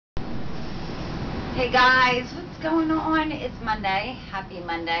Hey guys, what's going on? It's Monday. Happy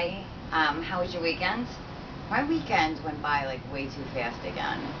Monday. How was your weekend? My weekend went by like way too fast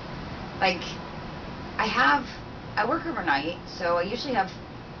again. Like, I have, I work overnight, so I usually have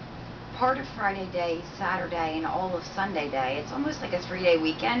part of Friday day, Saturday, and all of Sunday day. It's almost like a 3 day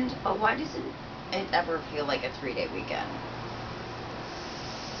weekend, but why doesn't it ever feel like a 3 day weekend?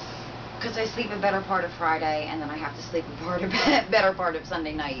 Because I sleep a better part of Friday, and then I have to sleep a better part of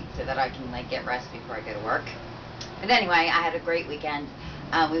Sunday night so that I can like get rest before I go to work. But anyway, I had a great weekend.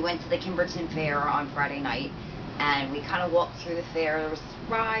 We went to the Kimberton Fair on Friday night, and we kind of walked through the fair. There was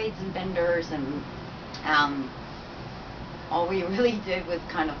rides and vendors, and um, all we really did was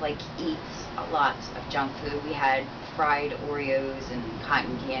kind of like eat a lot of junk food. We had fried Oreos and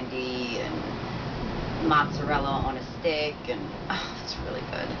cotton candy and mozzarella on a stick, and oh, it's really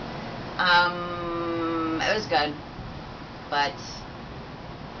good. It was good, but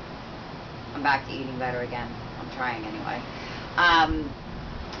I'm back to eating better again. I'm trying anyway. Um,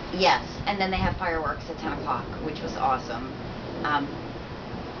 yes, and then they have fireworks at 10 o'clock, which was awesome. Um,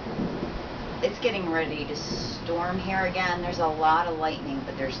 it's getting ready to storm here again. There's a lot of lightning,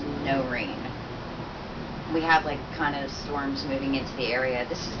 but there's no rain. We have like kind of storms moving into the area.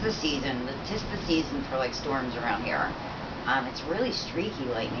 This is the season, just the season for like storms around here. It's really streaky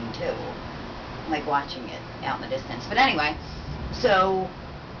lightning too. Like watching it out in the distance. But anyway, so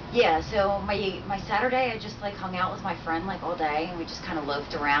yeah, so my Saturday I just like hung out with my friend like all day, and we just kind of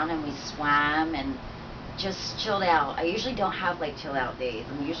loafed around and we swam and just chilled out. I usually don't have like chill out days.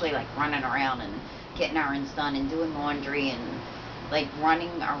 I'm usually like running around and getting errands done and doing laundry and like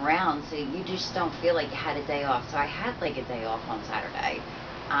running around, so you just don't feel like you had a day off. So I had like a day off on Saturday.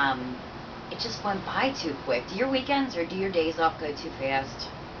 It just went by too quick. Do your weekends or do your days off go too fast?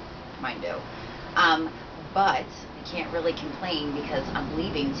 Mine do. But I can't really complain because I'm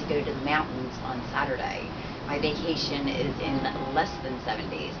leaving to go to the mountains on Saturday. My vacation is in less than 7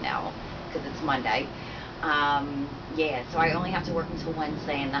 days now because it's Monday. Yeah, so I only have to work until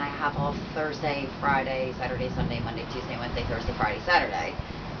Wednesday, and then I have off Thursday, Friday, Saturday, Sunday, Monday, Tuesday, Wednesday, Thursday, Friday, Saturday.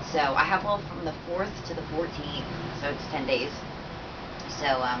 So I have off from the 4th to the 14th, so it's 10 days.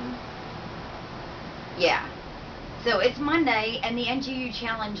 So, yeah. So it's Monday, and the NGU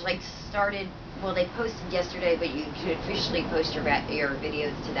challenge like started. Well, they posted yesterday, but you should officially post your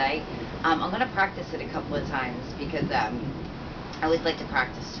videos today. I'm gonna practice it a couple of times because I always like to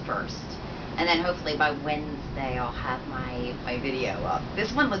practice first, and then hopefully by Wednesday I'll have my video up.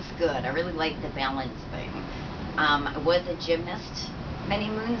 This one looks good. I really like the balance thing. I was a gymnast many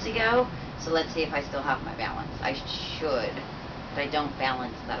moons ago, so let's see if I still have my balance. I should, but I don't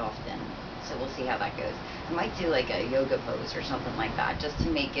balance that often. So we'll see how that goes. I might do like a yoga pose or something like that just to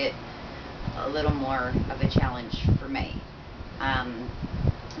make it a little more of a challenge for me. Um,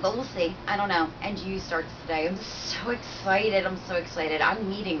 but we'll see. I don't know. NGU starts today. I'm so excited. I'm so excited. I'm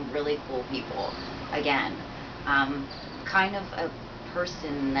meeting really cool people again. Kind of a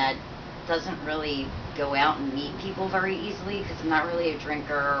person that doesn't really go out and meet people very easily because I'm not really a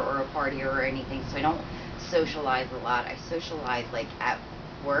drinker or a partier or anything, so I don't socialize a lot. I socialize like at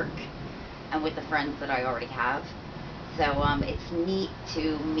work and with the friends that I already have. So it's neat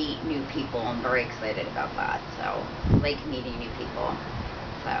to meet new people. I'm very excited about that. So I like meeting new people.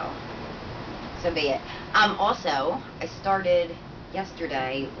 So be it. Also, I started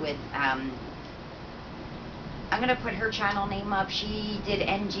yesterday with I'm gonna put her channel name up. She did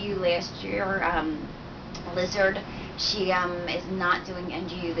NGU last year. Lizard. She is not doing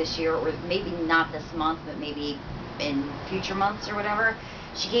NGU this year, or maybe not this month, but maybe in future months or whatever.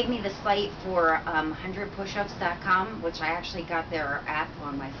 She gave me the site for 100pushups.com, which I actually got their app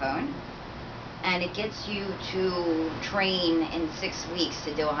on my phone, and it gets you to train in 6 weeks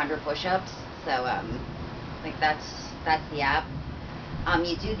to do 100 push-ups. So like that's the app.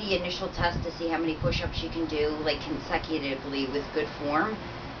 You do the initial test to see how many push-ups you can do like consecutively with good form.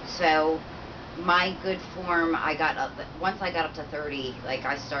 So my good form, I got up, once I got up to 30, like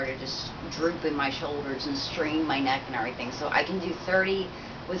I started just drooping my shoulders and straining my neck and everything. So I can do 30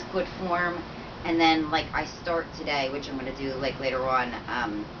 with good form, and then like I start today, which I'm going to do like later on.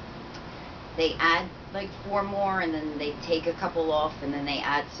 They add like 4 more, and then they take a couple off, and then they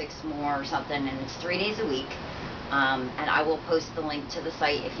add 6 more or something, and it's 3 days a week. And I will post the link to the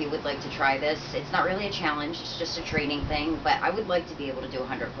site if you would like to try this. It's not really a challenge, it's just a training thing, but I would like to be able to do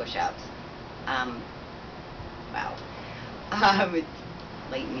 100 push-ups. Wow. It's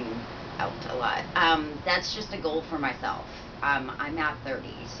lightning out a lot. That's just a goal for myself. I'm at 30,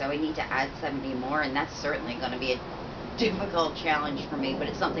 so I need to add 70 more, and that's certainly going to be a difficult challenge for me, but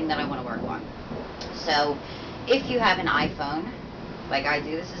it's something that I want to work on. So if you have an iPhone, like I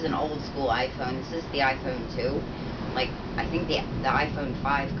do. This is an old school iPhone. This is the iPhone 2. Like, I think the iPhone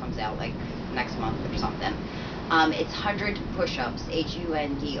 5 comes out like next month or something. It's 100 push-ups,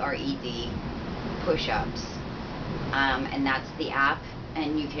 HUNDRED push-ups, and that's the app,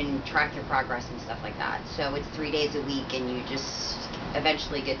 and you can track your progress and stuff like that. So it's 3 days a week, and you just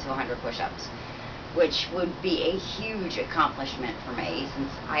eventually get to 100 push-ups, which would be a huge accomplishment for me,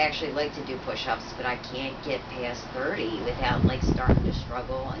 since I actually like to do push-ups, but I can't get past 30 without like starting to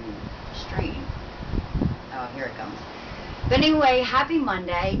struggle and strain. Oh, here it comes. But anyway, happy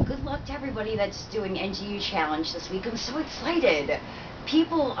Monday. Good luck to everybody that's doing NGU Challenge this week. I'm so excited.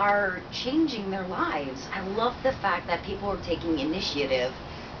 People are changing their lives. I love the fact that people are taking initiative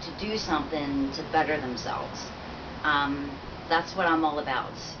to do something to better themselves. That's what I'm all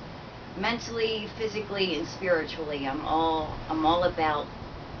about. Mentally, physically, and spiritually, I'm all about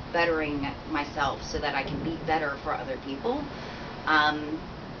bettering myself so that I can be better for other people.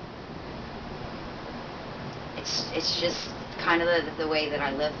 It's just kind of the way that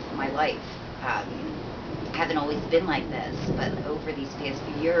I live my life. I haven't always been like this, but over these past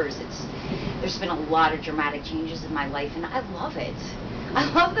few years, there's been a lot of dramatic changes in my life, and I love it. I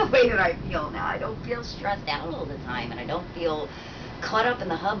love the way that I feel now. I don't feel stressed out all the time, and I don't feel caught up in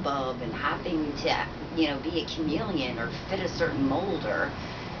the hubbub and having to, be a chameleon or fit a certain mold. Or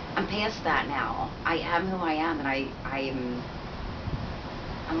I'm past that now. I am who I am, and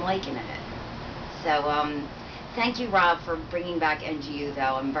I'm liking it. So, thank you, Rob, for bringing back NGU,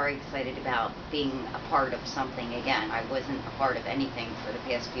 though. I'm very excited about being a part of something again. I wasn't a part of anything for the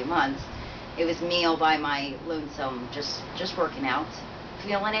past few months. It was me all by my lonesome, just working out,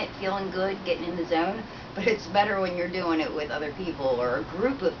 feeling it, feeling good, getting in the zone. But it's better when you're doing it with other people or a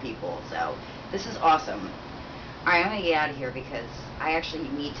group of people. So this is awesome. All right, I'm going to get out of here because I actually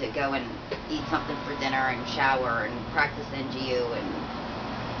need to go and eat something for dinner and shower and practice NGU. And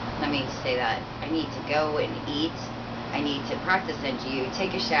let me say that. I need to go and eat. I need to practice NGU,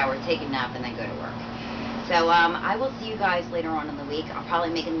 take a shower, take a nap, and then go to work. So I will see you guys later on in the week. I'll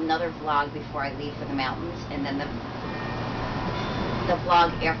probably make another vlog before I leave for the mountains. And then the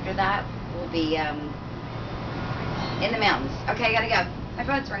vlog after that will be in the mountains. Okay, I gotta go. My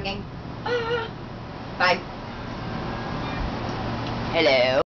phone's ringing. Bye. Hello.